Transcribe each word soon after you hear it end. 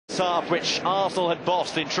half, which Arsenal had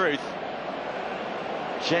bossed in truth.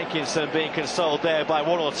 Jenkinson being consoled there by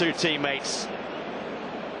one or two teammates.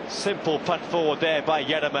 Simple punt forward there by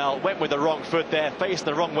Yedemel. Went with the wrong foot there, faced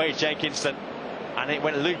the wrong way, Jenkinson. And it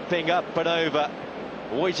went looping up and over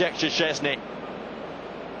Wojciech Szczesny.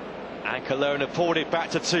 And Cologne have pulled it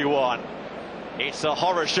back to 2-1. It's a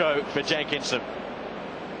horror show for Jenkinson.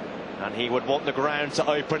 And he would want the ground to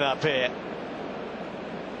open up here.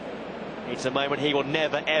 It's a moment he will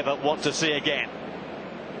never ever want to see again.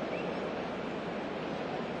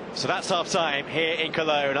 So that's half-time here in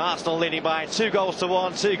Cologne. Arsenal leading by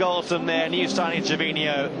 2-1, 2 goals from their new signing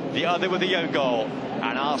Gervinho, the other with a own goal.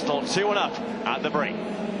 And Arsenal 2-1 up at the break.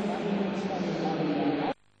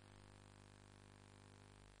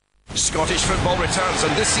 Scottish football returns,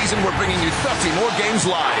 and this season we're bringing you 30 more games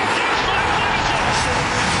live.